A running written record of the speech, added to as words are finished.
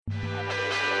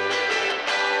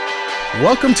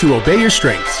welcome to Obey Your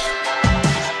Strengths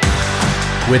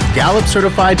with Gallup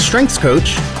Certified Strengths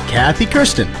Coach, Kathy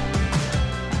Kirsten.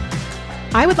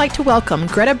 I would like to welcome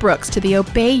Gretta Brooks to the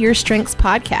Obey Your Strengths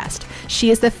podcast. She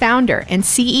is the founder and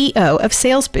CEO of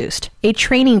Sales Boost, a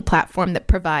training platform that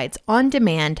provides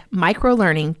on-demand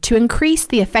micro-learning to increase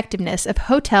the effectiveness of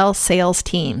hotel sales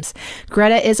teams.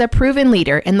 Gretta is a proven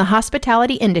leader in the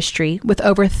hospitality industry with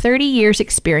over 30 years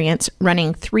experience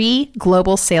running 3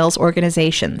 global sales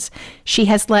organizations. She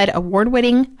has led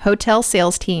award-winning hotel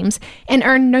sales teams and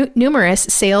earned numerous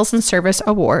sales and service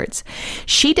awards.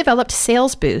 She developed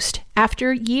Sales Boost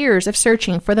after years of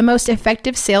searching for the most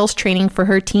effective sales training for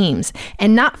her teams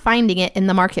and not finding it in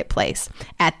the marketplace.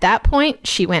 At that point,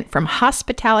 she went from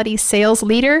hospitality sales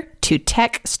leader to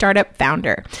tech startup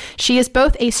founder. She is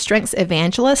both a strengths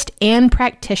evangelist and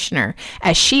practitioner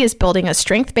as she is building a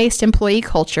strength-based employee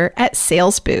culture at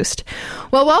Sales Boost.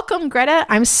 Well, welcome, Gretta.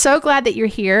 I'm so glad that you're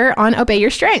here on Obey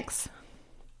Your Strengths.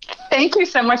 Thank you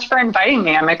so much for inviting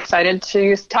me. I'm excited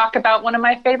to talk about one of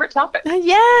my favorite topics.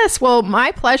 Yes, well,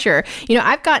 my pleasure. You know,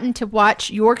 I've gotten to watch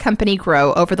your company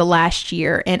grow over the last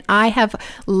year, and I have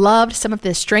loved some of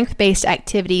the strength-based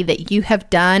activity that you have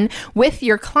done with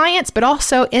your clients, but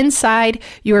also inside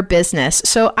your business.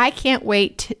 So I can't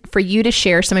wait for you to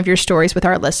share some of your stories with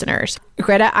our listeners.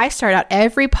 Gretta, I start out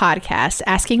every podcast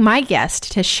asking my guests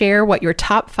to share what your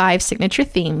top 5 signature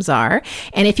themes are,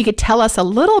 and if you could tell us a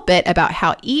little bit about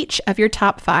how each of your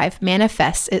top 5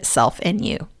 manifests itself in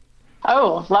you.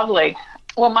 Oh, lovely.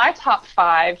 Well, my top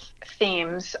 5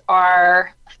 themes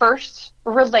are: first,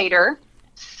 relator;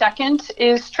 second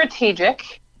is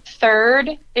strategic;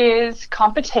 third is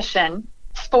competition;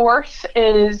 fourth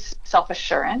is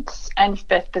self-assurance; and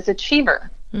fifth is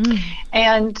achiever.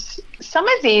 And some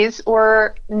of these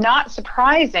were not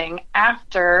surprising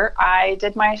after I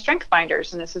did my strength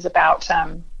finders, and this is about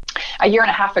a year and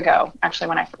a half ago, actually,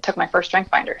 when I took my first strength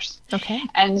finders. Okay.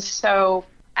 And so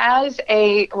as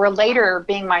a relator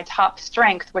being my top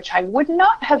strength, which I would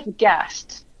not have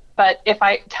guessed, but if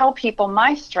I tell people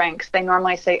my strengths, they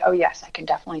normally say, oh yes, I can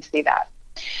definitely see that.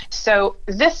 So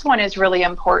this one is really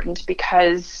important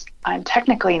because I'm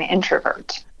technically an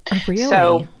introvert. Oh, really?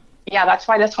 So yeah, that's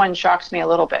why this one shocked me a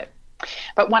little bit.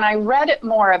 But when I read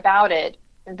more about it,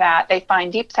 that they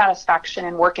find deep satisfaction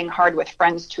in working hard with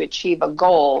friends to achieve a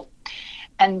goal.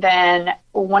 And then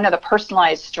one of the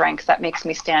personalized strengths that makes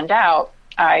me stand out,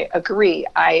 I agree.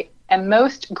 I am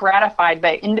most gratified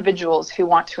by individuals who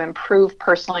want to improve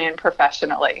personally and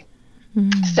professionally.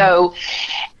 So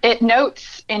it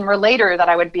notes in Relator that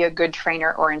I would be a good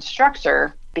trainer or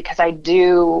instructor because I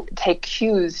do take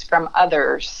cues from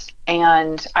others.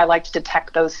 And I like to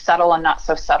detect those subtle and not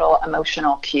so subtle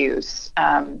emotional cues.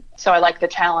 So I like the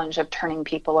challenge of turning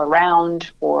people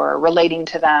around or relating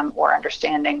to them or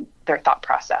understanding their thought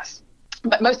process.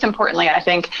 But most importantly, I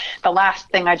think the last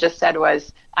thing I just said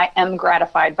was I am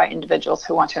gratified by individuals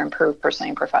who want to improve personally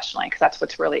and professionally, because that's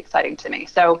what's really exciting to me.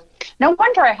 So no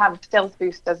wonder I have Sales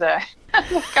Boost as a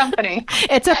company.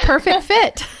 It's a perfect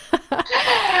fit.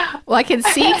 Well, I can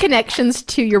see connections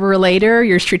to your relator,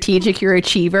 your strategic, your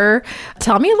achiever.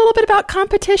 Tell me a little bit about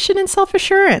competition and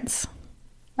self-assurance.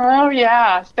 Oh,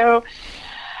 yeah. So,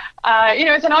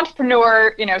 as an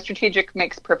entrepreneur, strategic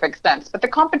makes perfect sense. But the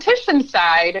competition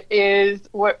side is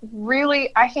what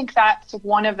really, I think that's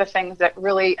one of the things that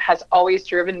really has always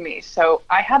driven me. So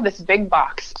I had this big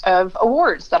box of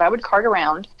awards that I would cart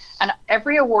around. And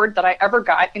every award that I ever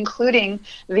got, including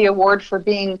the award for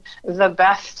being the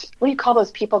best, what do you call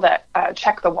those people that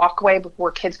check the walkway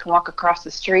before kids can walk across the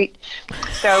street?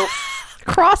 So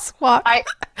crosswalk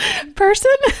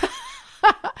person?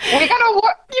 We got an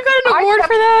award. You got an award for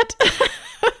that?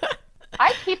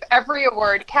 I keep every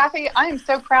award. Kathy, I am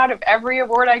so proud of every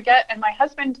award I get. And my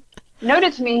husband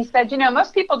noted to me, he said,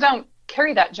 most people don't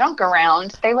carry that junk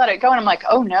around. They let it go. And I'm like,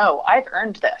 oh no, I've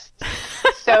earned this.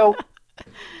 So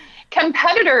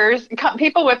competitors,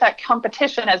 people with that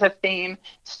competition as a theme,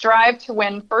 strive to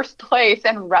win first place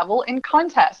and revel in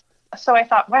contests. So I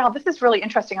thought, wow, this is really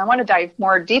interesting. I want to dive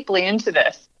more deeply into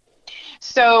this.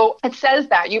 So it says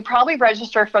that you probably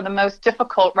register for the most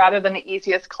difficult rather than the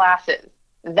easiest classes.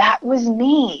 That was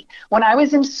me. When I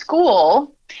was in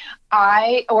school,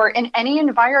 or in any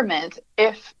environment,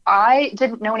 if I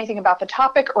didn't know anything about the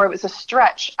topic or it was a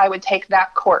stretch, I would take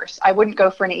that course. I wouldn't go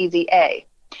for an easy A.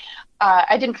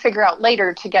 I didn't figure out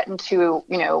later to get into,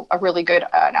 a really good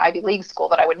an Ivy League school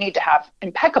that I would need to have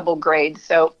impeccable grades.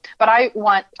 So, but I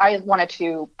wanted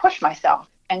to push myself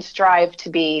and strive to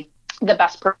be the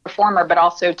best performer, but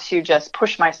also to just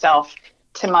push myself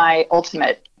to my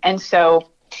ultimate. And so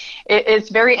It's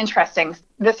very interesting.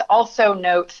 This also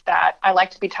notes that I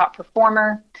like to be top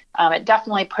performer. It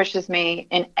definitely pushes me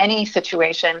in any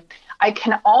situation. I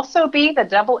can also be the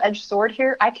double-edged sword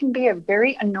here. I can be a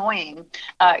very annoying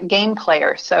game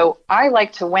player. So I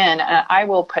like to win, and I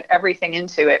will put everything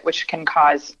into it, which can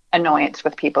cause annoyance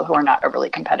with people who are not overly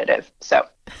competitive. So.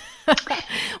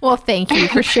 Well, thank you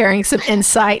for sharing some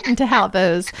insight into how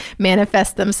those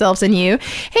manifest themselves in you.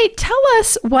 Hey, tell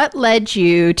us what led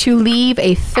you to leave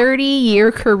a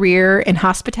 30-year career in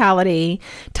hospitality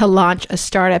to launch a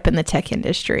startup in the tech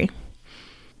industry.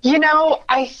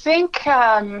 I think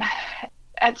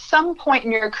at some point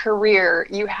in your career,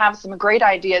 you have some great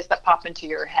ideas that pop into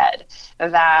your head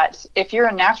that if you're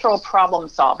a natural problem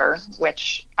solver,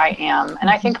 which I am, and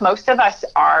I think most of us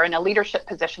are in a leadership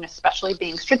position, especially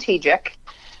being strategic,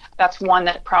 that's one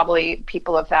that probably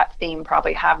people of that theme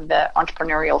probably have the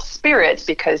entrepreneurial spirit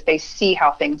because they see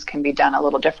how things can be done a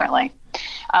little differently.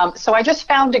 So I just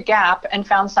found a gap and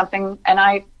found something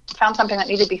that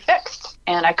needed to be fixed.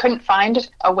 And I couldn't find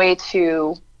a way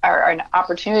or an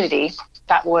opportunity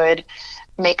that would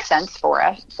make sense for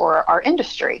us, for our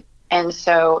industry. And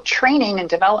so training and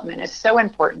development is so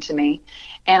important to me.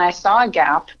 And I saw a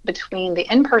gap between the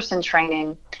in-person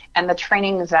training and the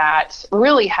training that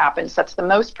really happens, that's the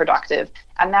most productive,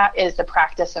 and that is the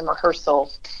practice and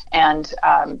rehearsal and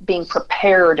being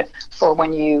prepared for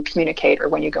when you communicate or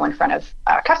when you go in front of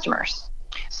customers.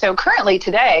 So currently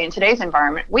today, in today's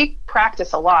environment, we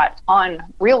practice a lot on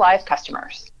real life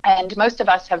customers. And most of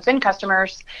us have been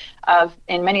customers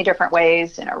in many different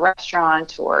ways, in a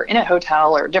restaurant or in a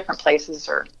hotel or different places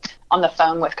or on the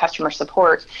phone with customer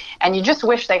support. And you just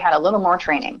wish they had a little more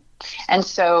training. And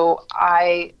so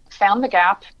I found the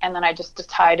gap, and then I just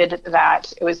decided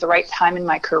that it was the right time in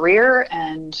my career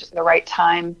and the right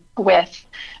time with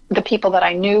the people that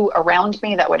I knew around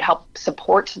me that would help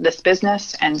support this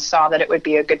business, and saw that it would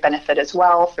be a good benefit as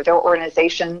well for their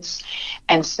organizations.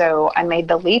 And so I made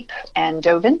the leap and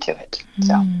dove into it.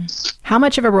 So, how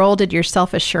much of a role did your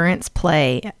self-assurance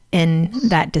play in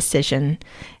that decision?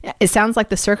 It sounds like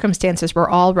the circumstances were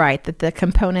all right, that the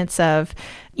components of,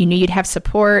 you knew you'd have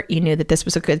support, you knew that this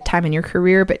was a good time in your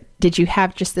career, but did you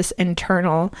have just this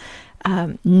internal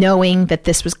knowing that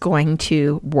this was going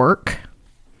to work?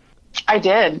 I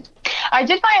did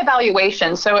my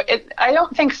evaluation. So I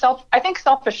think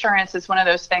self-assurance is one of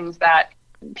those things that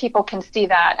people can see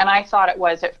that. And I thought it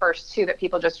was at first too, that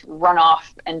people just run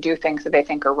off and do things that they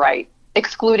think are right,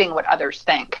 excluding what others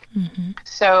think. Mm-hmm.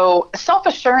 So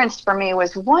self-assurance for me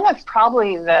was one of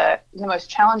probably the most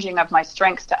challenging of my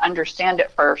strengths to understand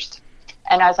at first.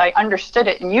 And as I understood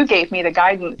it, and you gave me the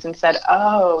guidance and said,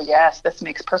 oh yes, this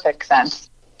makes perfect sense.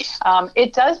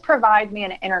 It does provide me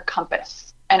an inner compass.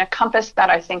 And a compass that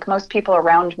I think most people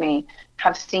around me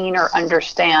have seen or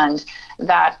understand,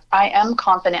 that I am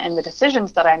confident in the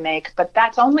decisions that I make, but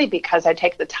that's only because I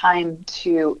take the time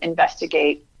to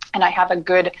investigate and I have a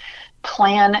good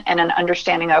plan and an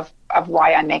understanding of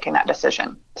why I'm making that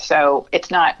decision. So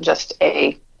it's not just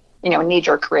a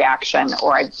knee-jerk reaction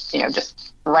or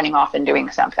just running off and doing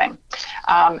something.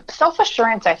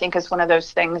 Self-assurance, I think, is one of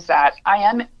those things that I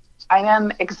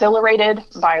am exhilarated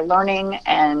by learning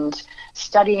and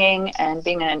studying and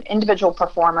being an individual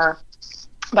performer,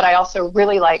 but I also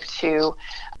really like to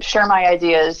share my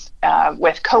ideas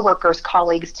with coworkers,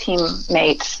 colleagues,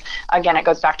 teammates. Again, it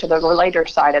goes back to the relator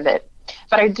side of it.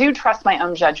 But I do trust my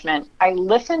own judgment. I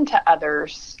listen to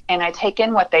others and I take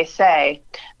in what they say,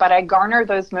 but I garner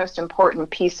those most important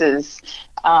pieces.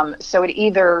 So it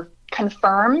either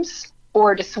confirms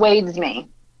or dissuades me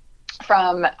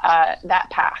from that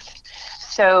path.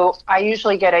 So I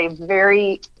usually get a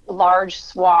very large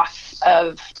swath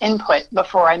of input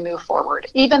before I move forward.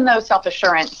 Even though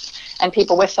self-assurance and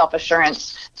people with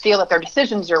self-assurance feel that their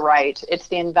decisions are right, it's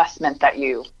the investment that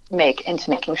you make into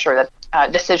making sure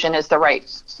that decision is the right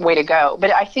way to go.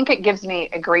 But I think it gives me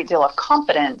a great deal of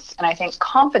confidence. And I think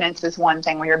confidence is one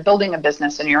thing when you're building a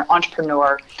business and you're an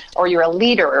entrepreneur or you're a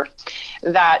leader,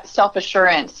 that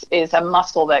self-assurance is a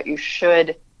muscle that you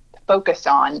should focus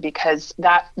on, because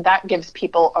that gives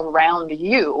people around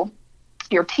you,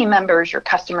 your team members, your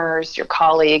customers, your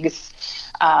colleagues,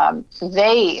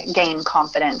 they gain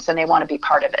confidence and they want to be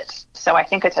part of it. So I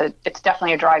think it's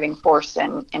definitely a driving force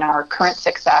in our current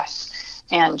success,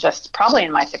 and just probably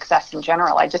in my success in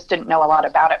general. I just didn't know a lot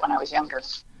about it when I was younger.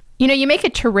 You make a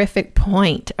terrific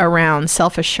point around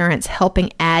self-assurance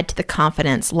helping add to the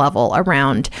confidence level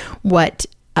around what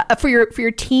for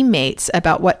your teammates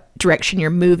about what direction you're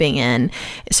moving in.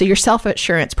 So your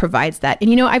self-assurance provides that.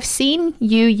 And, I've seen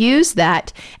you use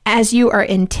that as you are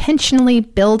intentionally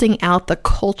building out the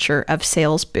culture of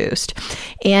Sales Boost.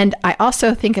 And I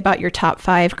also think about your top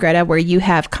 5, Gretta, where you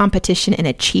have competition and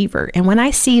achiever. And when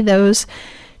I see those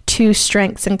two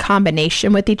strengths in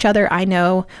combination with each other, I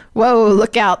know, whoa,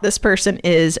 look out, this person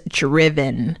is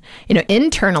driven,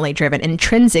 internally driven,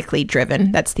 intrinsically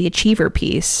driven. That's the achiever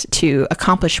piece, to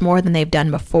accomplish more than they've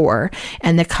done before.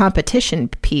 And the competition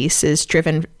piece is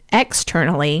driven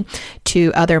externally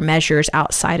to other measures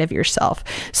outside of yourself.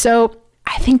 So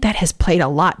I think that has played a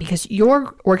lot because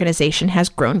your organization has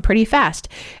grown pretty fast.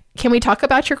 Can we talk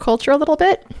about your culture a little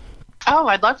bit? Oh,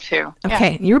 I'd love to.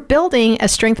 Okay. You're building a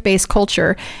strength-based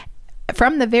culture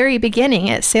from the very beginning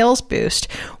at Sales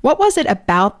Boost. What was it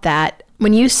about that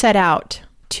when you set out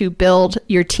to build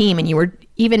your team and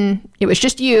it was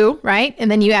just you, right? And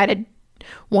then you added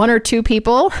 1 or 2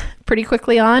 people pretty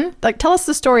quickly on? Like, tell us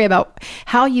the story about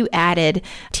how you added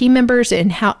team members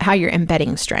and how you're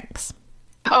embedding strengths.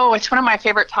 Oh, it's one of my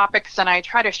favorite topics, and I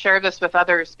try to share this with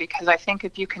others because I think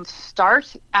if you can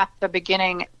start at the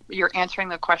beginning, you're answering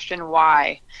the question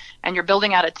why, and you're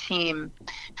building out a team,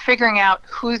 figuring out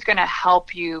who's going to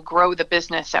help you grow the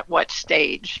business at what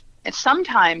stage. And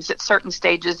sometimes at certain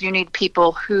stages, you need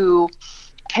people who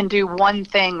can do one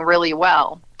thing really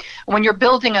well. When you're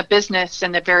building a business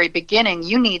in the very beginning,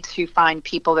 you need to find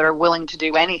people that are willing to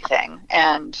do anything,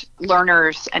 and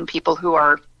learners and people who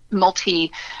are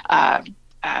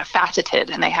faceted,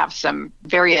 and they have some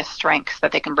various strengths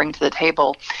that they can bring to the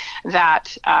table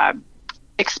that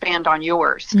expand on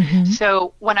yours. Mm-hmm.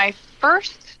 So when I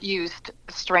first used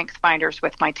Strength Finders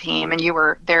with my team, and you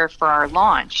were there for our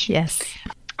launch, yes,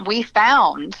 we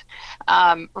found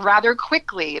rather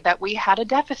quickly that we had a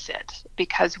deficit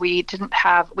because we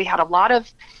had a lot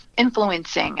of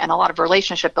influencing and a lot of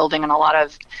relationship building and a lot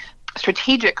of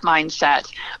strategic mindset,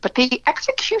 but the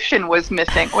execution was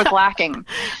lacking.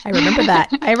 I remember that.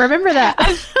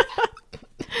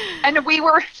 And we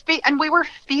were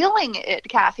feeling it,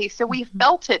 Kathy. So we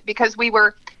felt it because we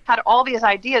had all these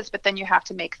ideas, but then you have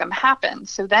to make them happen.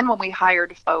 So then when we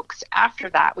hired folks after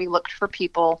that, we looked for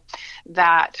people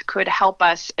that could help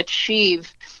us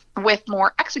achieve with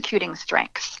more executing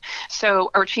strengths.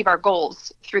 Or achieve our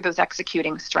goals through those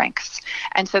executing strengths.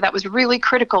 And so that was really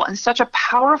critical and such a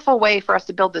powerful way for us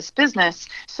to build this business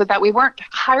so that we weren't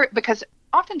hired, because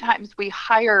oftentimes we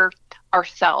hire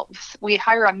ourselves. We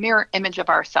hire a mirror image of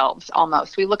ourselves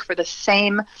almost. We look for the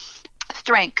same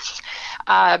strengths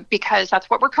because that's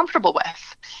what we're comfortable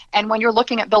with. And when you're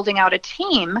looking at building out a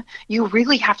team, you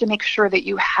really have to make sure that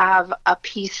you have a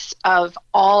piece of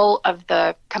all of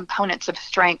the components of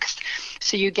strengths.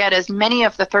 So you get as many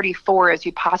of the 34 as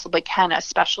you possibly can,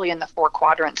 especially in the 4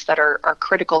 quadrants that are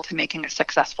critical to making a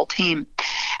successful team.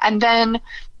 And then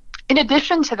in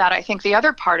addition to that, I think the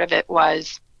other part of it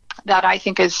was that I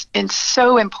think is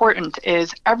so important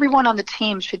is everyone on the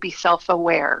team should be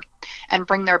self-aware and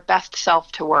bring their best self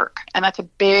to work. And that's a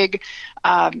big,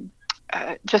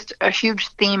 just a huge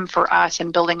theme for us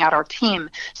in building out our team.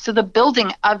 So the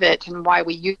building of it and why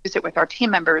we use it with our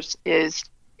team members is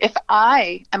if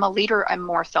I am a leader, I'm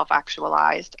more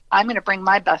self-actualized. I'm going to bring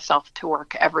my best self to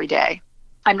work every day.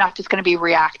 I'm not just going to be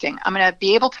reacting. I'm going to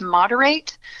be able to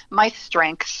moderate my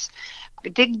strengths,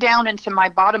 dig down into my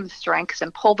bottom strengths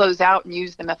and pull those out and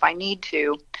use them if I need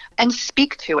to, and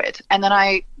speak to it. And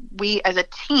then we as a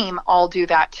team all do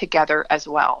that together as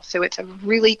well. So it's a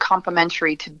really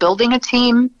complementary to building a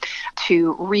team,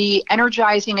 to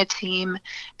re-energizing a team,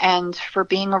 and for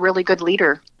being a really good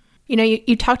leader.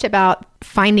 You talked about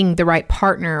finding the right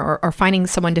partner or finding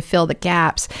someone to fill the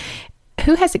gaps.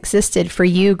 Who has existed for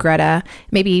you, Gretta,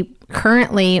 maybe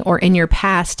currently or in your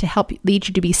past, to help lead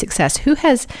you to be success? Who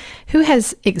has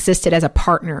existed as a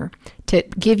partner to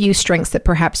give you strengths that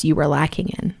perhaps you were lacking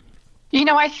in?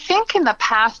 I think in the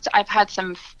past, I've had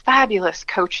some fabulous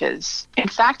coaches. In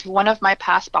fact, one of my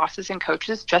past bosses and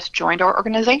coaches just joined our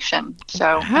organization.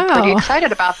 So I'm pretty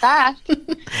excited about that.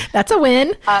 That's a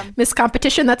win. Miss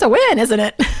Competition, that's a win, isn't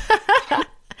it?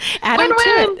 Add win,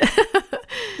 to it.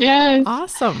 Yes.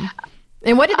 Awesome.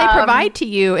 And what did they provide to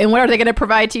you? And what are they going to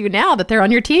provide to you now that they're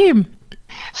on your team?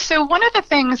 So one of the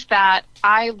things that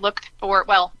I looked for,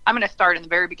 I'm going to start in the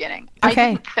very beginning.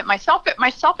 Okay. I think that my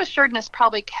self-assuredness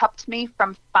probably kept me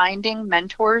from finding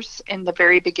mentors in the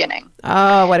very beginning.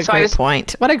 Oh, what a great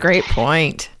point. What a great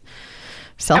point.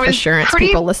 Self-assurance,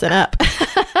 people, listen up.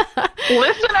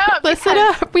 Listen up. Listen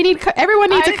up. Everyone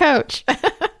needs a coach.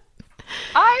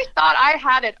 I thought I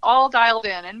had it all dialed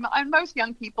in, and most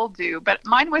young people do, but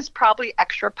mine was probably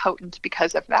extra potent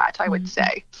because of that, I would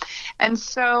say. And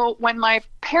so when my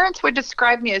parents would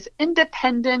describe me as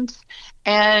independent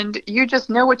and you just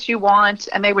know what you want,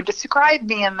 and they would describe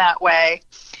me in that way,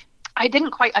 I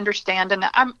didn't quite understand, and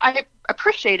I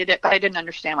appreciated it, but I didn't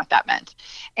understand what that meant.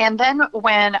 And then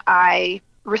when I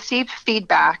received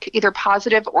feedback, either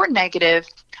positive or negative,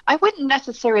 I wouldn't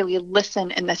necessarily listen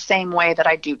in the same way that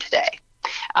I do today.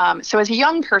 So as a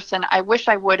young person, I wish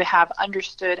I would have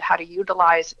understood how to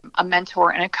utilize a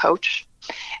mentor and a coach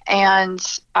and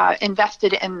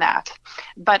invested in that.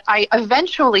 But I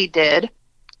eventually did.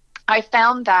 I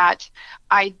found that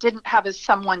I didn't have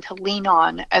someone to lean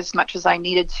on as much as I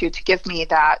needed to give me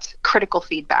that critical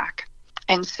feedback.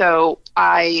 And so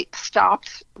I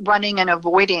stopped running and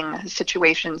avoiding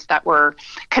situations that were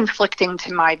conflicting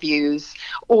to my views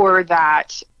or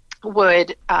that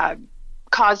would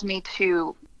cause me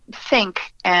to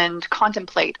think and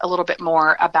contemplate a little bit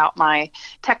more about my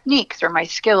techniques or my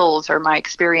skills or my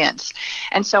experience.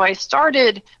 And so I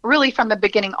started really from the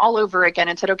beginning all over again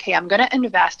and said, okay, I'm going to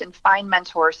invest and find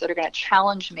mentors that are going to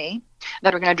challenge me,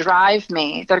 that are going to drive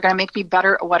me, that are going to make me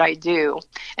better at what I do.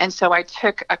 And so I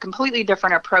took a completely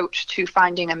different approach to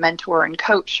finding a mentor and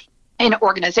coach in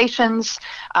organizations,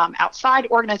 outside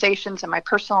organizations, in my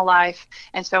personal life.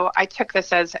 And so I took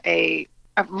this as a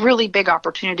really big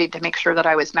opportunity to make sure that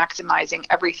I was maximizing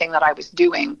everything that I was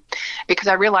doing, because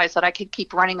I realized that I could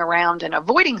keep running around and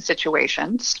avoiding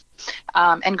situations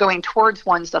and going towards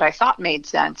ones that I thought made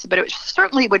sense. But it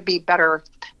certainly would be better.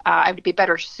 I would be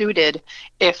better suited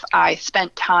if I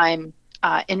spent time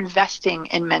investing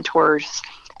in mentors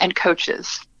and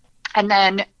coaches. And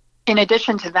then in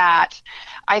addition to that,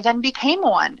 I then became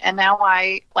one, and now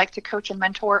I like to coach and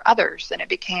mentor others, and it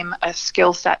became a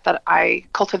skill set that I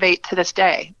cultivate to this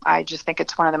day. I just think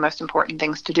it's one of the most important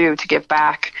things to do, to give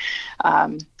back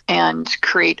and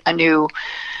create a new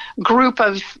group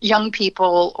of young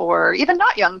people, or even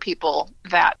not young people,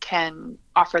 that can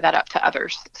offer that up to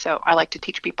others. So I like to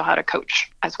teach people how to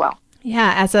coach as well.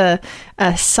 Yeah, as a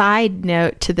side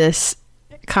note to this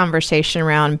conversation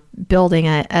around building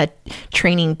a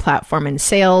training platform in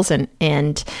sales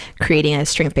and creating a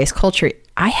strength-based culture,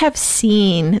 I have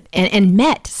seen and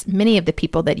met many of the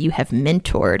people that you have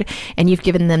mentored, and you've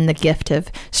given them the gift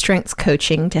of strengths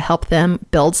coaching to help them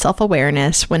build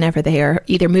self-awareness whenever they are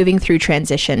either moving through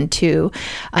transition to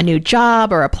a new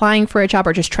job or applying for a job,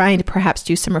 or just trying to perhaps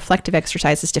do some reflective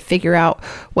exercises to figure out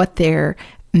what their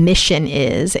mission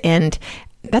is. And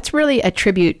that's really a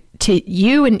tribute to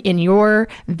you and in your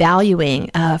valuing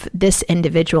of this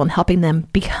individual and helping them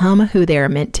become who they're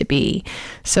meant to be.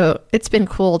 So it's been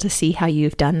cool to see how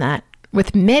you've done that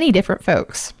with many different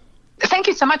folks. Thank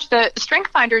you so much. The Strength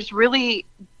Finders really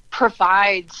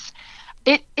provides,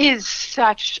 it is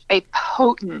such a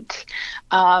potent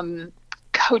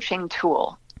coaching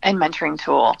tool and mentoring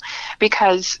tool,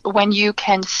 because when you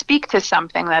can speak to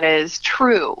something that is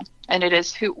true and it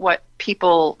is what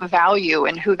people value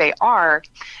and who they are,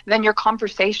 then your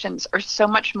conversations are so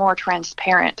much more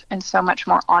transparent and so much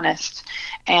more honest,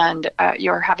 and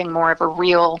you're having more of a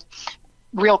real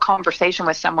conversation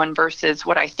with someone versus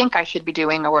what I think I should be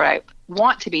doing or what I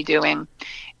want to be doing.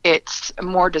 It's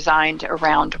more designed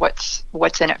around what's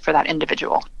in it for that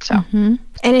individual. So, and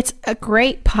it's a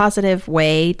great positive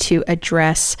way to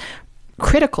address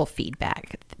critical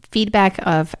feedback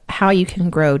of how you can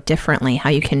grow differently,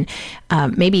 how you can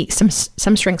maybe some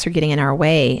strengths are getting in our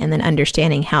way, and then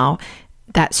understanding how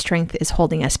that strength is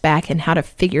holding us back and how to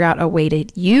figure out a way to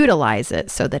utilize it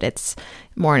so that it's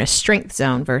more in a strength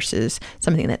zone versus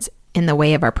something that's in the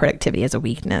way of our productivity as a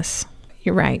weakness.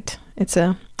 You're right. It's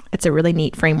a really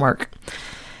neat framework.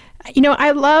 You know,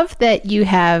 I love that you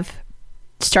have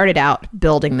started out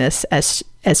building this as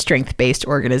strength-based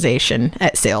organization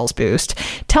at Sales Boost.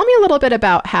 Tell me a little bit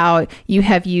about how you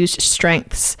have used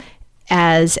strengths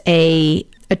as a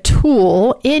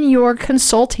tool in your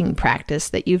consulting practice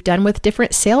that you've done with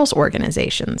different sales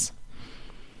organizations.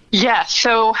 Yeah,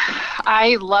 so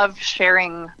I love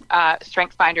sharing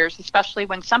Strength Finders, especially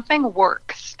when something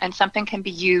works and something can be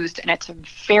used, and it's a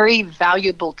very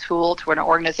valuable tool to an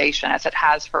organization as it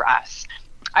has for us.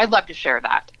 I'd love to share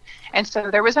that. And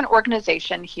so there was an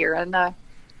organization here in the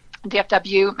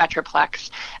DFW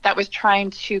Metroplex that was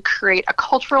trying to create a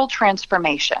cultural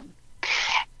transformation.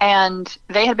 And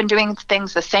they had been doing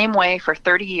things the same way for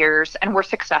 30 years and were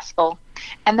successful.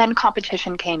 And then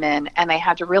competition came in, and they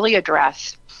had to really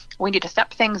address, we need to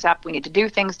step things up, we need to do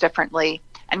things differently,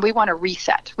 and we want to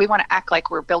reset. We want to act like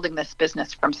we're building this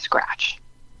business from scratch.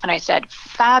 And I said,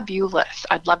 fabulous,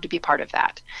 I'd love to be part of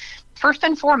that. first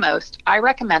and foremost, I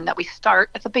recommend that we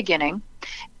start at the beginning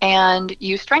and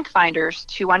use strength finders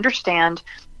to understand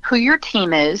who your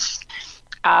team is,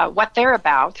 what they're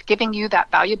about, giving you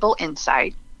that valuable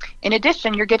insight. In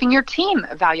addition, you're giving your team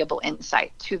valuable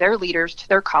insight to their leaders, to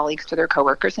their colleagues, to their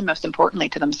coworkers, and most importantly,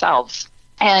 to themselves.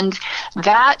 And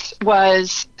that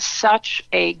was such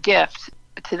a gift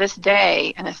to this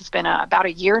day, and this has been about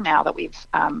a year now that we've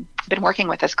been working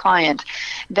with this client.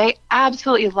 They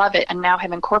absolutely love it and now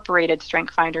have incorporated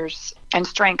strength finders and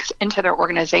strengths into their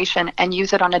organization and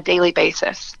use it on a daily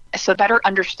basis. So better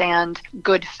understand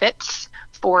good fits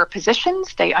for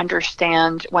positions. They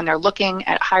understand when they're looking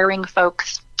at hiring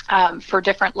folks for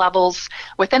different levels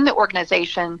within the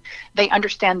organization, they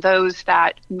understand those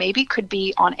that maybe could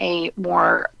be on a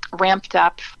more ramped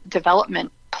up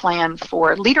development plan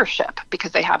for leadership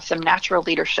because they have some natural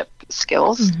leadership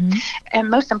skills. Mm-hmm. And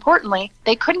most importantly,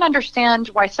 they couldn't understand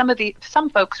why some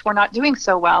folks were not doing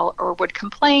so well or would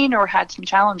complain or had some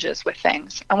challenges with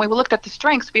things. And when we looked at the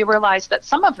strengths, we realized that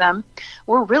some of them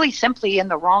were really simply in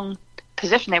the wrong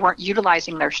position. They weren't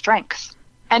utilizing their strengths.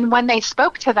 And when they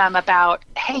spoke to them about,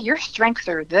 hey, your strengths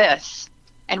are this,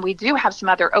 and we do have some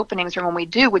other openings, or when we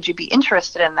do, would you be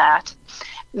interested in that?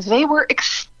 They were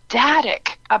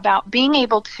ecstatic about being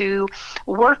able to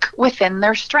work within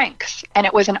their strengths. And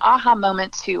it was an aha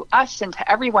moment to us and to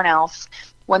everyone else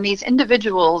when these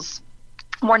individuals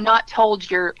were not told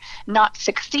you're not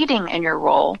succeeding in your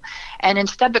role. And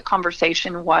instead the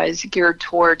conversation was geared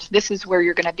towards this is where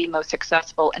you're going to be most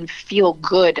successful and feel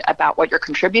good about what you're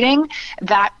contributing.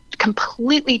 That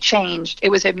completely changed. It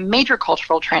was a major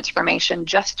cultural transformation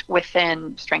just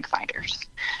within Strength Finders.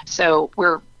 So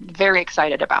we're very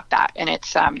excited about that. And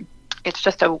it's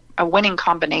just a winning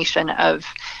combination of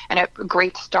and a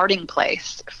great starting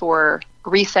place for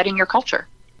resetting your culture.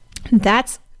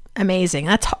 That's amazing.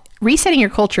 Resetting your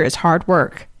culture is hard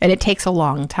work, and it takes a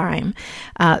long time.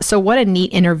 So what a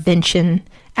neat intervention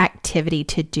activity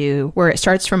to do where it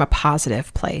starts from a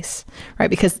positive place,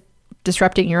 right? Because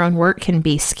disrupting your own work can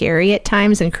be scary at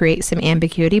times and create some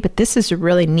ambiguity, but this is a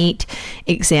really neat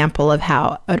example of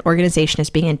how an organization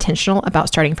is being intentional about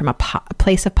starting from a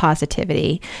place of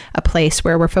positivity, a place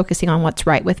where we're focusing on what's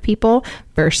right with people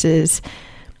versus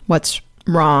what's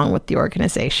wrong with the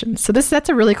organization. So that's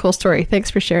a really cool story. Thanks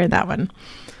for sharing that one.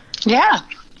 Yeah.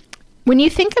 When you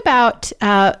think about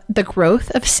the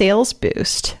growth of Sales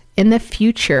Boost in the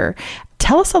future,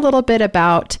 tell us a little bit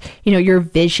about, your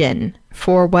vision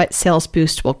for what Sales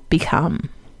Boost will become.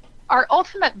 Our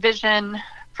ultimate vision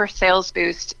for Sales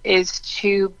Boost is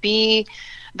to be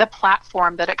the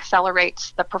platform that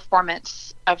accelerates the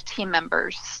performance of team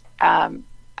members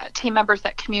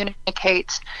that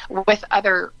communicate with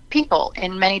other people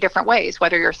in many different ways,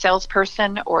 whether you're a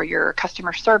salesperson or you're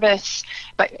customer service.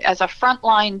 But as a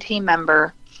frontline team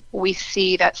member, we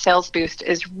see that Sales Boost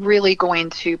is really going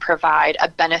to provide a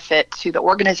benefit to the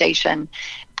organization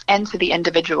and to the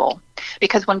individual.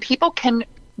 Because when people can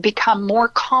become more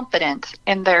confident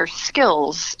in their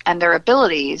skills and their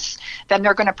abilities, then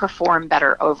they're going to perform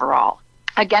better overall.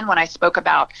 Again, when I spoke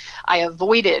about I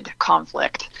avoided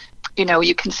conflict,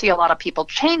 you can see a lot of people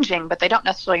changing, but they don't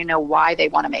necessarily know why they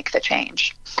want to make the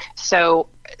change. So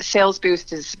Sales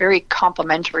Boost is very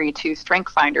complementary to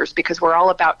Strength Finders because we're all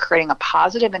about creating a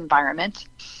positive environment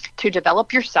to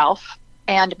develop yourself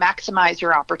and maximize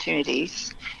your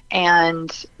opportunities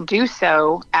and do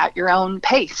so at your own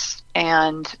pace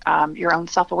and your own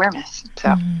self-awareness.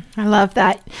 So I love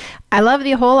that. I love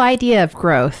the whole idea of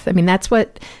growth. I mean, that's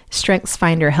what Strengths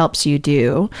Finder helps you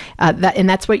do. And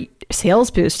that's what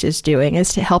Sales Boost is doing,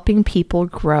 is to helping people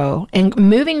grow and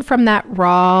moving from that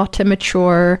raw to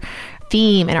mature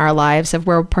theme in our lives of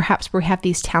where perhaps we have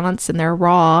these talents and they're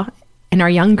raw in our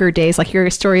younger days, like your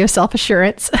story of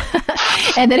self-assurance.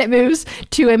 And then it moves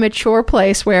to a mature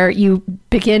place where you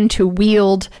begin to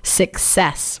wield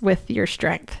success with your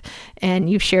strength. And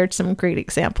you've shared some great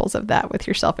examples of that with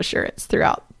your self-assurance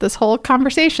throughout this whole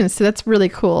conversation. So that's really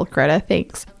cool, Gretta.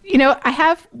 Thanks. I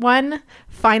have one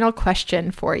final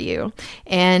question for you.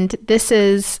 And this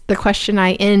is the question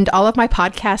I end all of my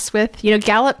podcasts with.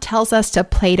 Gallup tells us to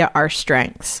play to our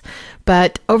strengths.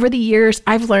 But over the years,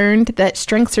 I've learned that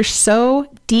strengths are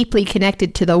so deeply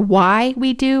connected to the why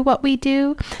we do what we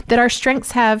do that our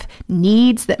strengths have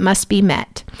needs that must be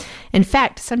met. In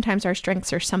fact, sometimes our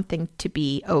strengths are something to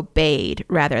be obeyed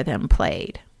rather than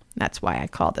played. That's why I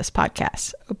call this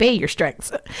podcast Obey Your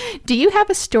Strengths. Do you have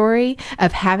a story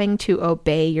of having to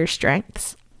obey your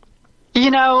strengths?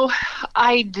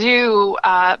 I do,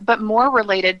 but more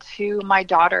related to my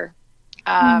daughter.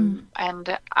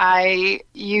 And I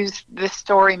use this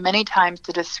story many times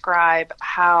to describe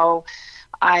how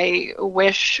I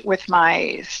wish with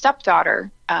my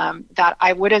stepdaughter that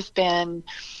I would have been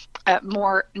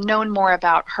known more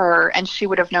about her, and she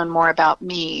would have known more about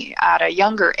me at a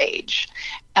younger age.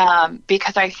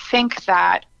 Because I think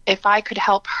that if I could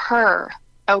help her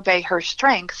obey her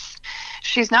strengths,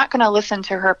 she's not going to listen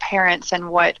to her parents and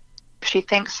what she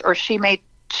thinks, or she may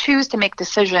choose to make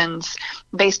decisions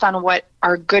based on what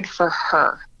are good for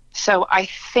her. So I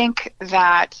think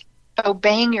that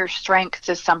obeying your strengths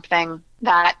is something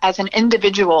that, as an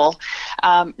individual,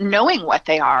 knowing what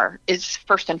they are is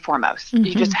first and foremost. Mm-hmm.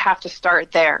 You just have to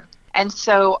start there. And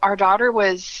so our daughter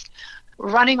was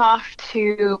running off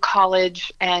to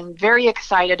college and very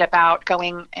excited about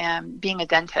going and being a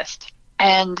dentist.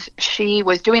 And she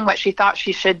was doing what she thought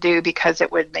she should do because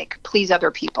it would please other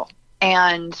people.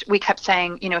 And we kept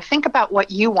saying, think about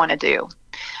what you want to do.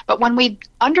 But when we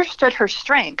understood her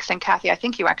strengths, and Kathy, I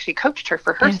think you actually coached her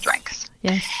for her strengths.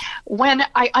 Yes. When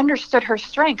I understood her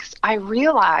strengths, I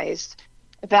realized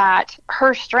that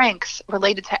her strengths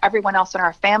related to everyone else in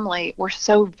our family were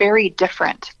so very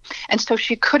different. And so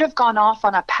she could have gone off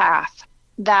on a path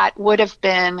that would have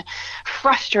been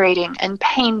frustrating and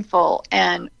painful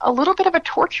and a little bit of a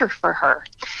torture for her.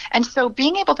 And so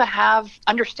being able to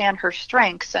understand her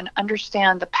strengths and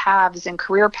understand the paths and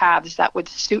career paths that would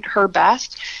suit her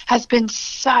best has been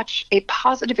such a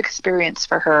positive experience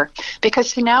for her,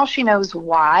 because now she knows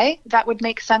why that would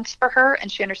make sense for her,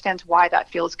 and she understands why that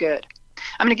feels good.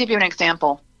 I'm going to give you an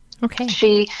example. Okay.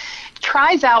 She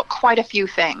tries out quite a few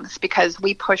things because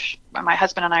my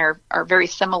husband and I are very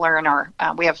similar in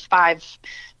we have 5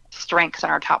 strengths in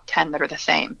our top 10 that are the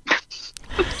same.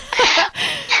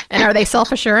 And are they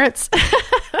self-assurance?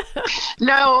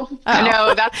 No,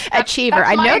 that's achiever. That's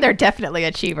I know they're definitely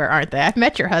achiever, aren't they? I've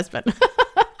met your husband.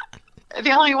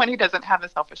 The only one who doesn't have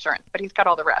is self-assurance, but he's got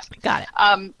all the rest. Got it.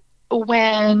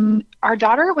 When our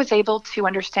daughter was able to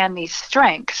understand these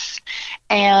strengths,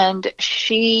 and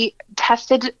she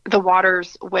tested the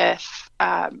waters with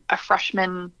a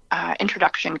freshman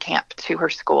introduction camp to her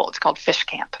school. It's called Fish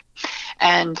Camp.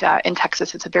 And in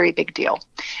Texas, it's a very big deal.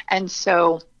 And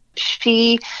so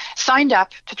she signed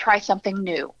up to try something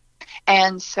new.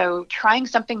 And so trying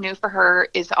something new for her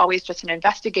is always just an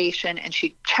investigation, and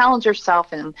she challenges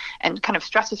herself and kind of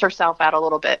stresses herself out a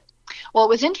little bit. Well, it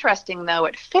was interesting, though,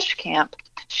 at Fish Camp,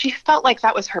 she felt like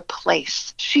that was her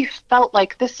place. She felt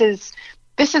like this is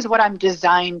what I'm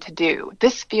designed to do.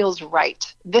 This feels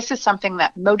right. This is something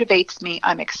that motivates me.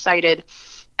 I'm excited.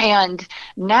 And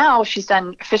now she's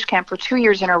done Fish Camp for 2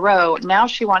 years in a row. Now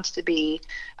she wants to be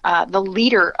the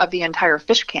leader of the entire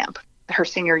Fish Camp her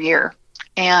senior year.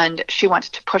 And she wants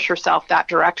to push herself that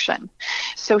direction.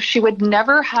 So she would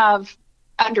never have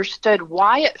understood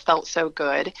why it felt so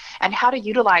good and how to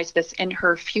utilize this in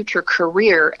her future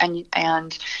career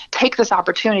and take this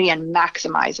opportunity and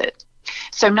maximize it.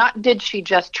 So not did she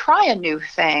just try a new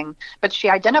thing, but she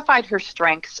identified her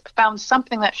strengths, found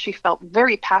something that she felt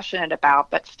very passionate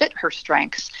about that fit her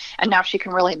strengths, and now she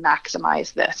can really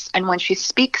maximize this. And when she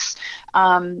speaks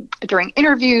during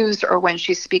interviews, or when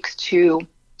she speaks to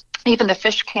even the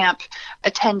Fish Camp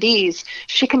attendees,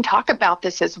 she can talk about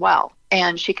this as well.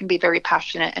 And she can be very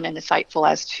passionate and insightful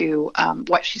as to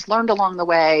what she's learned along the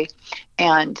way,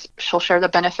 and she'll share the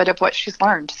benefit of what she's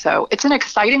learned. So it's an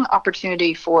exciting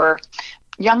opportunity for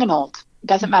young and old.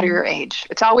 Doesn't matter your age.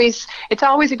 It's always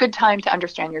a good time to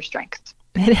understand your strengths.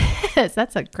 It is.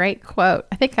 That's a great quote.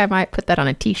 I think I might put that on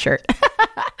a T-shirt.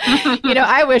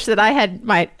 I wish that I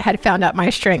had found out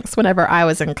my strengths whenever I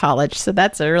was in college. So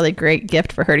that's a really great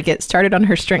gift for her to get started on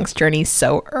her strengths journey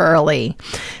so early,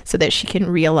 so that she can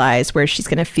realize where she's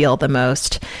going to feel the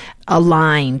most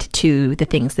aligned to the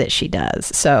things that she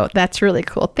does. So that's really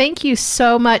cool. Thank you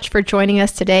so much for joining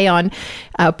us today on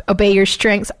Obey Your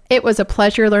Strengths. It was a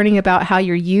pleasure learning about how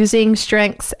you're using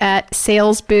strengths at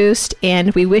Sales Boost,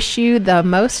 and we wish you the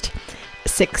most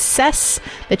success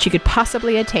that you could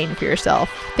possibly attain for yourself.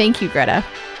 Thank you, Gretta.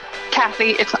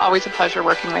 Kathy, it's always a pleasure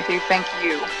working with you. Thank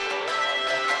you.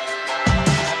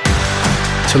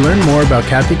 To learn more about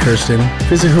Kathy Kirsten,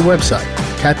 visit her website,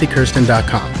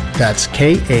 kathykersten.com. That's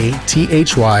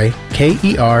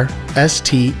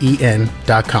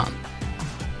KathyKersten.com.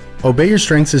 Obey Your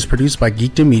Strengths is produced by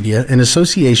Geekdom Media in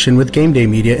association with Game Day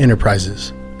Media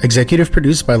Enterprises. Executive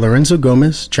produced by Lorenzo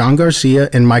Gomez, John Garcia,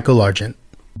 and Michael Argent.